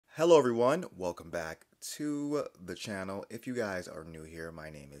Hello everyone, welcome back to the channel. If you guys are new here, my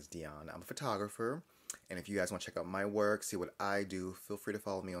name is Dion. I'm a photographer, and if you guys want to check out my work, see what I do, feel free to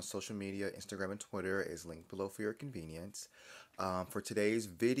follow me on social media. Instagram and Twitter is linked below for your convenience. For today's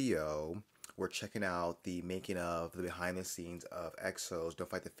video, we're checking out the making of, the behind the scenes of EXO's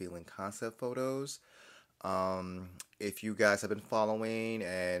Don't Fight the Feeling concept photos. If you guys have been following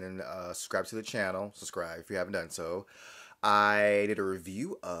and subscribe to the channel, subscribe if you haven't done so. I did a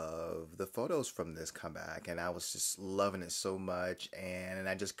review of the photos from this comeback, and I was just loving it so much, and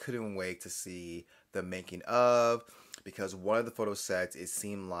I just couldn't wait to see the making of, because one of the photo sets, it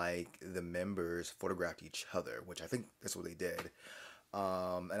seemed like the members photographed each other, which I think that's what they did.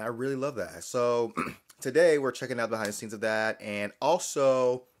 And I really love that. So today we're checking out behind the scenes of that, and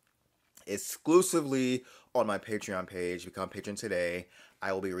also exclusively on my Patreon page, become a patron today,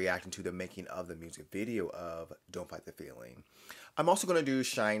 I will be reacting to the making of the music video of Don't Fight the Feeling. I'm also going to do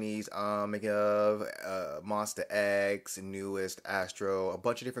Shiny's making of Monster X, Newest, Astro. A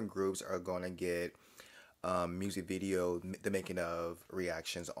bunch of different groups are going to get music video, the making of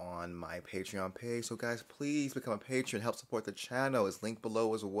reactions on my Patreon page. So guys, please become a patron, help support the channel. It's linked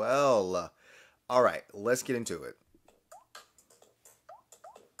below as well. Alright, let's get into it.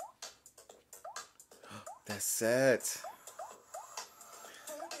 That's it.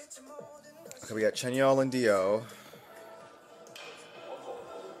 Okay, we got Chenyol and Dio.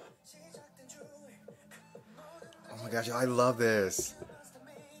 Oh my gosh, I love this.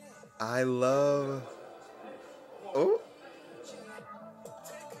 I love... Oh!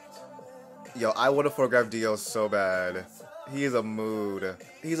 Yo, I want to photograph Dio so bad. He is a mood.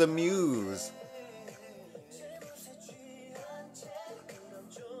 He's a muse.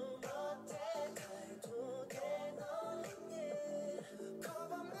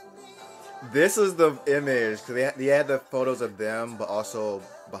 This is the image, because they had the photos of them, but also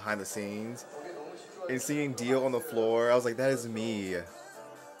behind the scenes. And seeing Dio on the floor, I was like, that is me.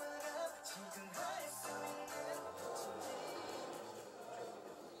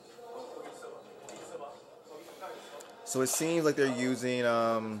 So it seems like they're using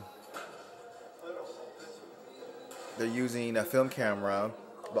a film camera,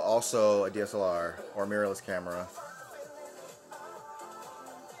 but also a DSLR or mirrorless camera.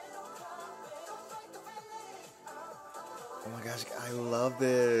 Oh my gosh, I love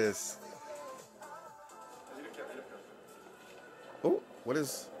this. Oh, what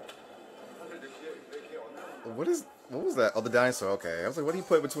was that? Oh, the dinosaur, okay. I was like, what do you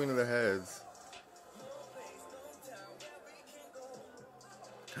put between their heads?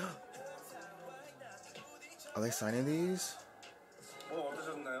 Are they signing these?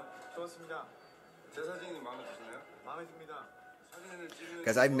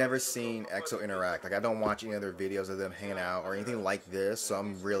 Guys, I've never seen EXO interact. Like, I don't watch any other videos of them hanging out or anything like this, so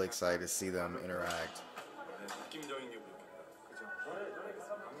I'm really excited to see them interact.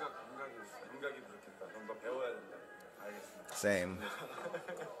 Same.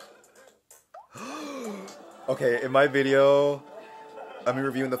 Okay, in my video, I mean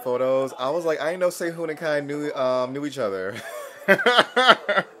reviewing the photos, I was like, I didn't know Sehun and Kai knew each other.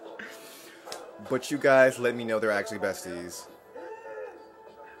 But you guys let me know they're actually besties.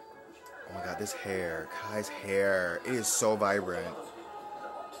 Oh my god, this hair. Kai's hair. It is so vibrant.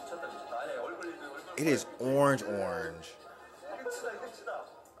 It is orange.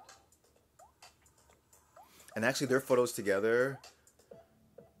 And actually their photos together,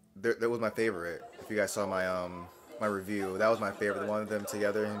 that was my favorite. If you guys saw my my review, that was my favorite. The one of them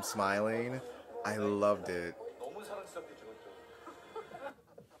together, him smiling. I loved it.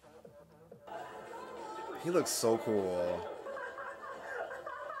 He looks so cool.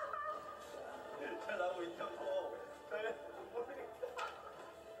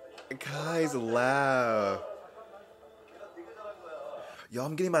 Kai's laugh. Yo,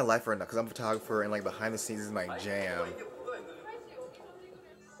 I'm getting my life right now because I'm a photographer and like behind the scenes is my jam.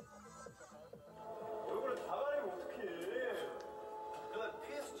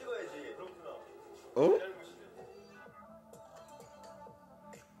 Oh.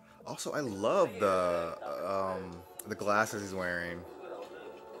 Also, I love the glasses he's wearing.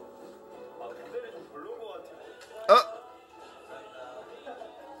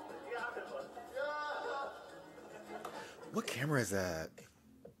 What camera is that?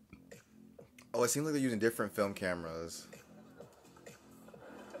 Oh, it seems like they're using different film cameras.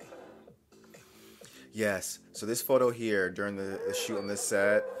 Yes, so this photo here during the shoot on this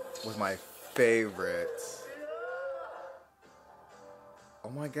set was my favorite. Oh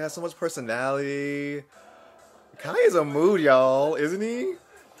my god, so much personality. Kai is a mood, y'all, isn't he?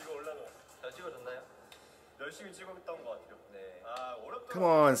 Come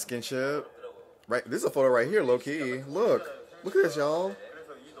on, Skinship. Right, this is a photo right here, low key. Look at this, y'all.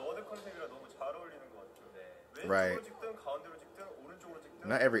 Right.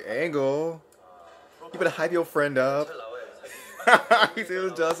 Not every angle. You better hype your friend up. He's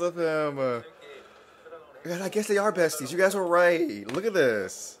even jealous of him. God, I guess they are besties. You guys were right. Look at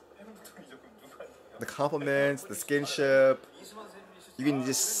this. The compliments, the skinship. You can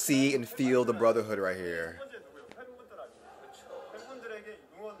just see and feel the brotherhood right here.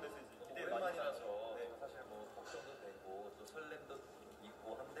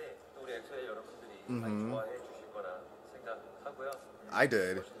 I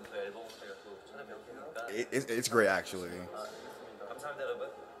did. It's great, actually.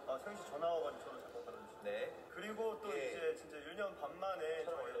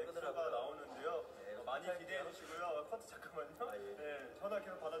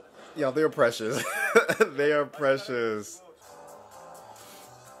 Yeah, they're precious. They are precious.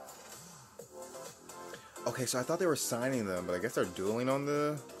 Okay, so I thought they were signing them, but I guess they're dueling on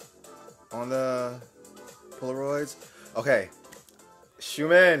the Polaroids. Okay,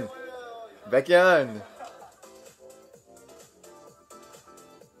 Xiumin, Baekhyun.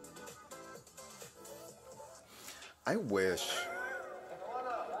 I wish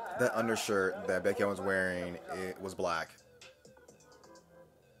that undershirt that Baekhyun was wearing was black.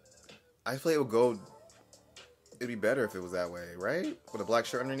 I feel like it would go. It'd be better if it was that way, right? With a black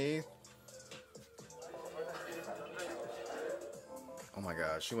shirt underneath. Oh my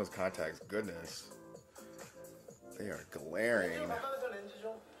gosh, Xiumin's contacts, goodness. They are glaring.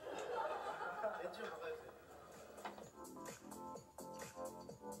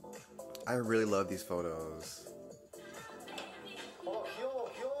 I really love these photos.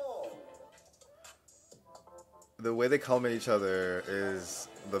 The way they compliment each other is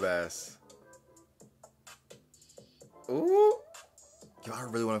the best. Ooh. Yo, I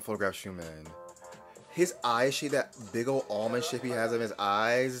really want to photograph Xiumin. His eye shape, that big old almond shape he has in his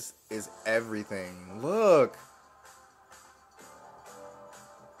eyes, is everything. Look.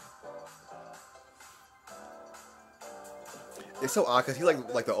 It's so odd because he's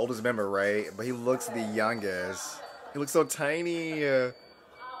like the oldest member, right? But he looks the youngest. He looks so tiny.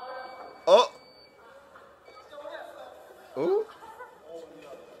 Oh. Ooh.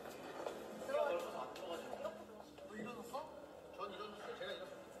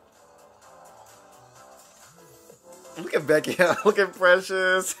 Look at Becky. Look at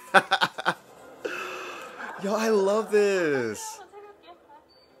Precious. Yo, I love this.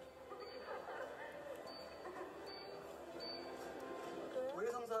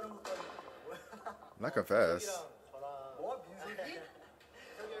 Not confess.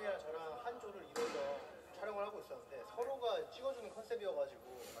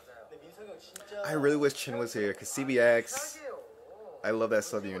 I really wish Chin was here because CBX. I love that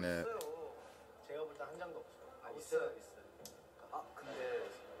subunit.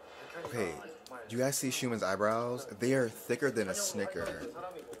 Okay, do you guys see Xiumin's eyebrows? They are thicker than a Snicker.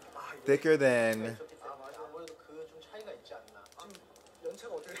 Thicker than.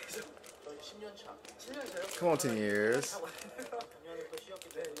 Come on, 10 years.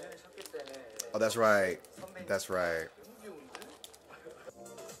 Oh, that's right. That's right.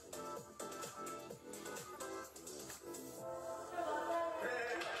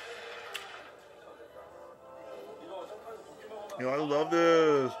 Yo, I love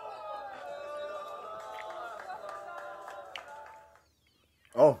this.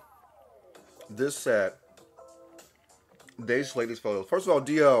 Oh, this set. They slay these photos. First of all,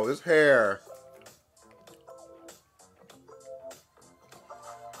 Dio, this hair.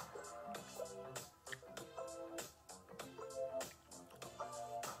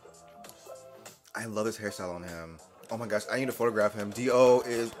 I love this hairstyle on him. Oh my gosh, I need to photograph him. Dio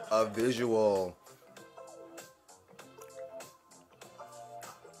is a visual.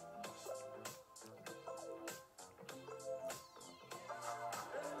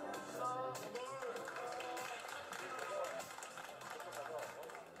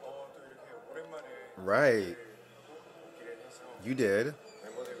 Right. You did.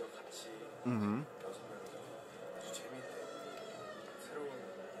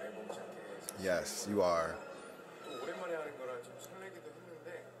 Yes, you are.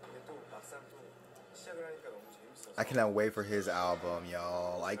 I cannot wait for his album,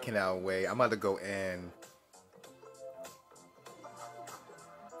 y'all. I cannot wait. I'm about to go in.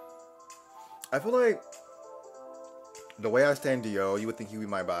 I feel like the way I stand Dio, you would think he would be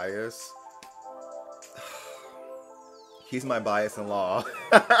my bias. He's my bias-in-law.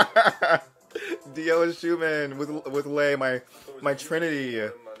 Dio and Xiumin with Lei, my trinity.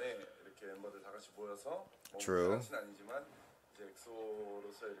 True.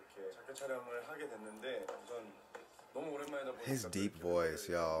 His deep voice,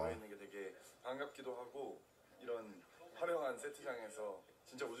 y'all.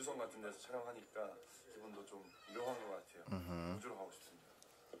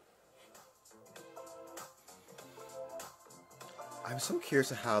 I'm so curious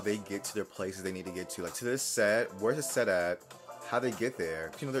to how they get to their places they need to get to. Like, to this set, where's the set at? How they get there?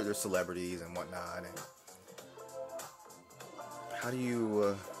 'Cause, you know, they're celebrities and whatnot. And how do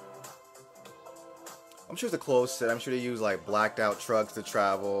you... I'm sure it's a closed set. I'm sure they use, like, blacked out trucks to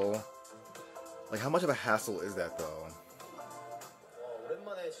travel. Like, how much of a hassle is that, though?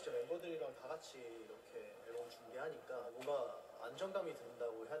 오랜만에 진짜 멤버들이랑 다 같이 이렇게 앨범 준비하니까 뭔가 안정감이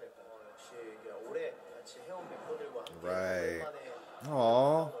든다고 해야 될까요? 역시 이게 오래 같이 해온 멤버들과 함께 오랜만에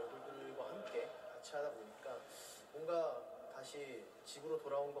얼굴들과 함께 같이 하다 보니까 뭔가 다시 집으로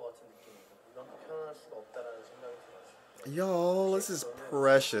돌아온 것 같은 느낌이고 이만큼 편안할 수가 없다라는 생각이 들었어요. Yo, this is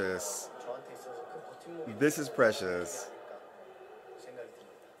precious. 저한테 있어서 큰 버팀목이 This is precious.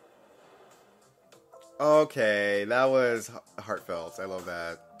 Okay, that was heartfelt. I love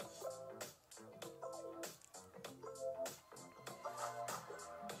that.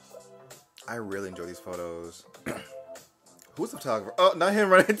 I really enjoy these photos. Who's the photographer? Oh, not him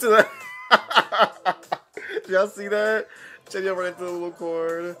running into the... Did y'all see that? Did y'all run into the little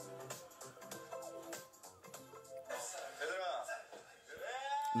cord?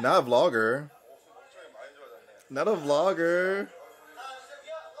 Not a vlogger. Not a vlogger.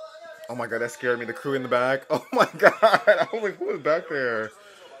 Oh my god, that scared me. The crew in the back. Oh my god. I was like, who is back there?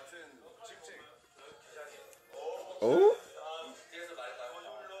 Oh?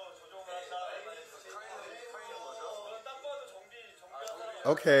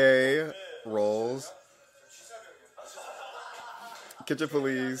 Okay. Rolls. Kitchen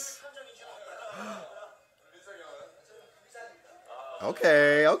police.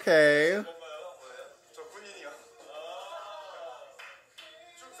 Okay, okay.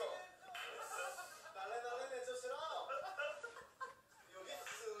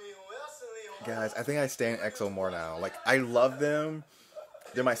 Guys, I think I stand EXO more now. Like, I love them.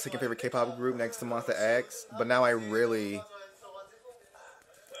 They're my second favorite K-pop group next to Monsta X. But now I really...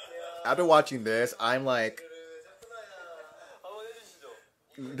 After watching this, I'm like...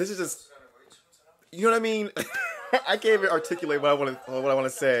 This is just... You know what I mean? I can't even articulate what I want to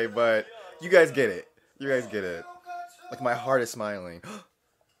say, but you guys get it. You guys get it. Like, my heart is smiling.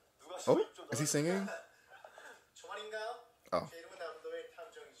 Oh, is he singing? Oh.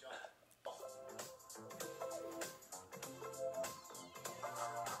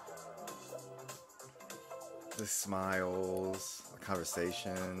 The smiles, the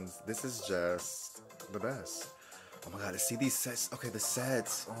conversations. This is just the best. Oh my god, to see these sets. Okay, the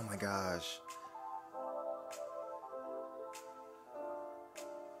sets. Oh my gosh.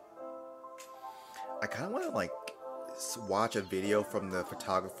 I kind of want to like watch a video from the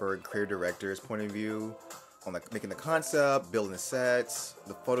photographer and creative director's point of view on like making the concept, building the sets,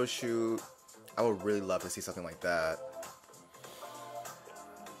 the photo shoot. I would really love to see something like that.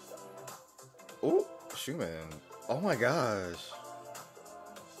 Oh, Schumann. Oh my gosh.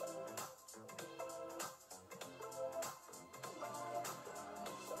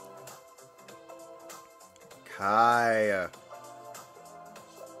 Kai.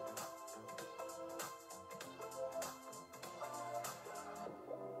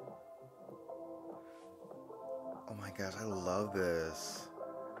 Oh my gosh, I love this.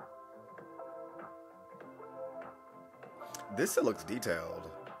 This looks detailed.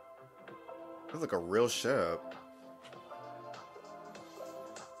 This looks like a real ship.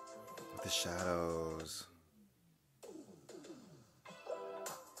 With the shadows.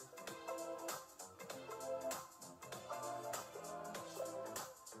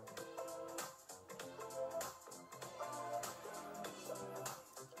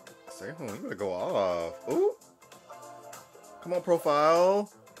 Sehun, you gotta go off. Ooh. Come on,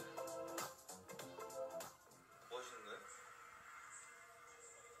 profile.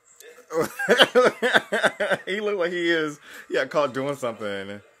 He looked like he is. He got caught doing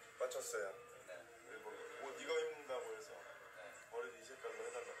something.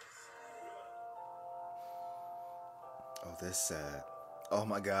 Oh, this set. Oh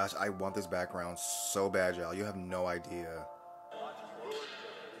my gosh, I want this background so bad, y'all. You have no idea.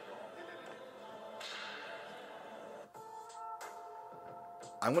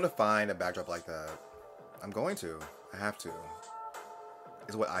 I'm gonna find a backdrop like that. I'm going to. I have to.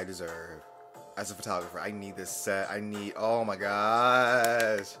 It's what I deserve. As a photographer, I need this set. I need... Oh my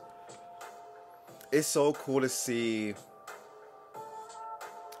gosh. It's so cool to see...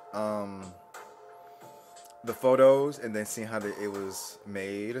 the photos and then seeing how it was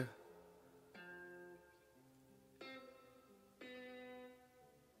made.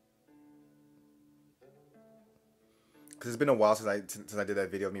 Because it's been a while since I did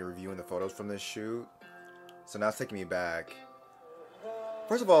that video of me reviewing the photos from this shoot. So now it's taking me back.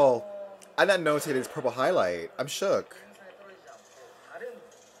 First of all, I did not notice it's purple highlight. I'm shook.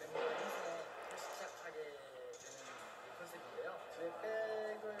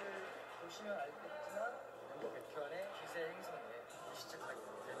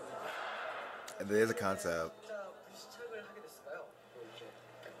 There is a concept.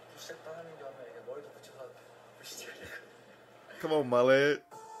 Come on, mullet.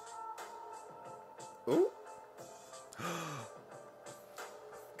 Ooh.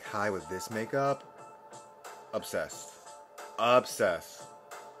 Kai with this makeup. Obsessed. Obsessed.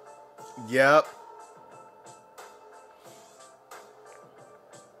 Yep.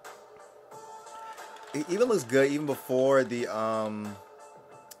 It even looks good even before the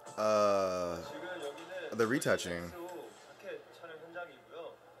retouching.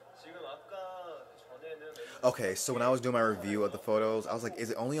 Okay, so when I was doing my review of the photos, I was like, is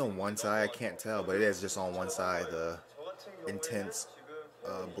it only on one side? I can't tell, but it is just on one side, the intense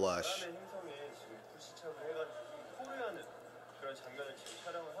blush.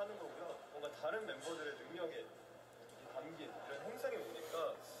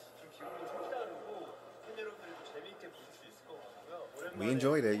 We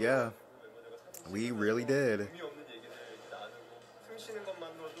enjoyed it, yeah. We really did.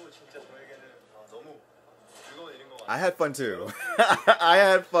 I had fun too. I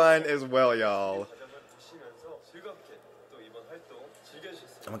had fun as well, y'all.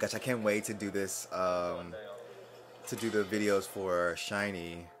 Oh my gosh, I can't wait to do this, to do the videos for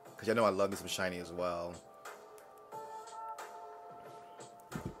Shiny. Because y'all know I love me some Shiny as well.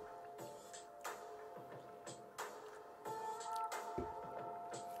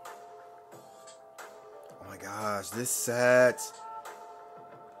 Oh my gosh, this set.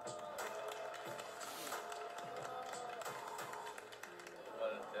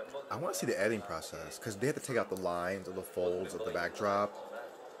 I want to see the editing process because they have to take out the lines of the folds of the backdrop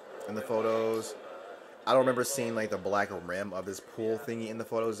in the photos. I don't remember seeing like the black rim of this pool thingy in the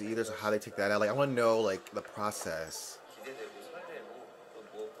photos either, so how they take that out. Like, I want to know like the process.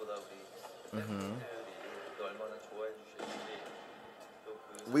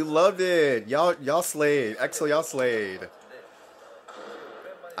 We loved it. Y'all slayed. EXO, y'all slayed.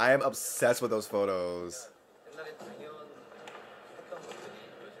 I am obsessed with those photos.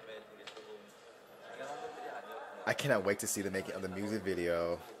 I cannot wait to see the making of the music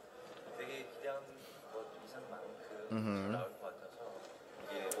video.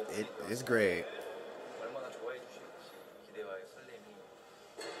 It is great.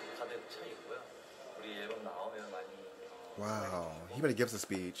 Wow, he better give us a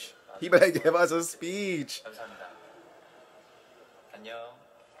speech. He better give us a speech.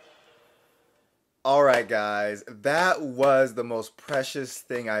 Alright guys, that was the most precious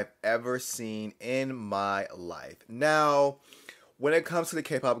thing I've ever seen in my life. Now, when it comes to the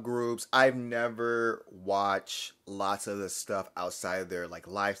K-pop groups, I've never watched lots of the stuff outside of their like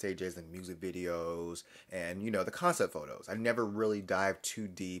live stages and music videos and, you know, the concept photos. I never really dived too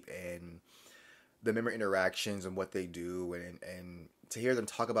deep in the member interactions and what they do, and to hear them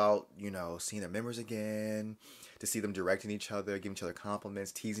talk about, you know, seeing their members again, to see them directing each other, giving each other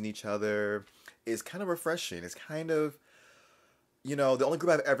compliments, teasing each other, is kind of refreshing. It's kind of, you know, the only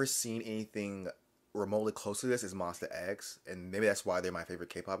group I've ever seen anything remotely close to this is Monsta X, and maybe that's why they're my favorite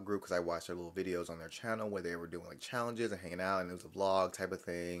K-pop group, because I watched their little videos on their channel where they were doing like challenges and hanging out, and it was a vlog type of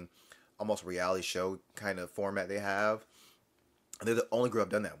thing, almost reality show kind of format they have. And they're the only group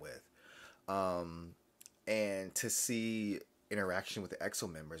I've done that with. And to see interaction with the EXO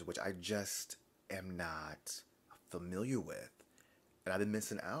members, which I just am not familiar with, and I've been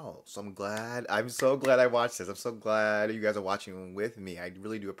missing out. So I'm so glad I watched this. I'm so glad you guys are watching with me. I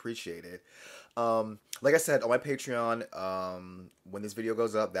really do appreciate it. Like I said, on my Patreon, when this video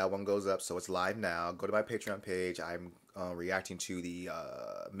goes up, that one goes up, so it's live now. Go to my Patreon page. I'm reacting to the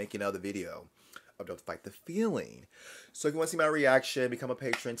making of the video of Don't Fight the Feeling. So if you want to see my reaction, become a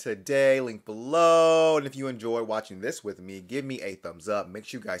patron today, link below. And if you enjoyed watching this with me, give me a thumbs up. Make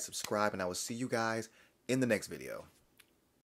sure you guys subscribe, and I will see you guys in the next video.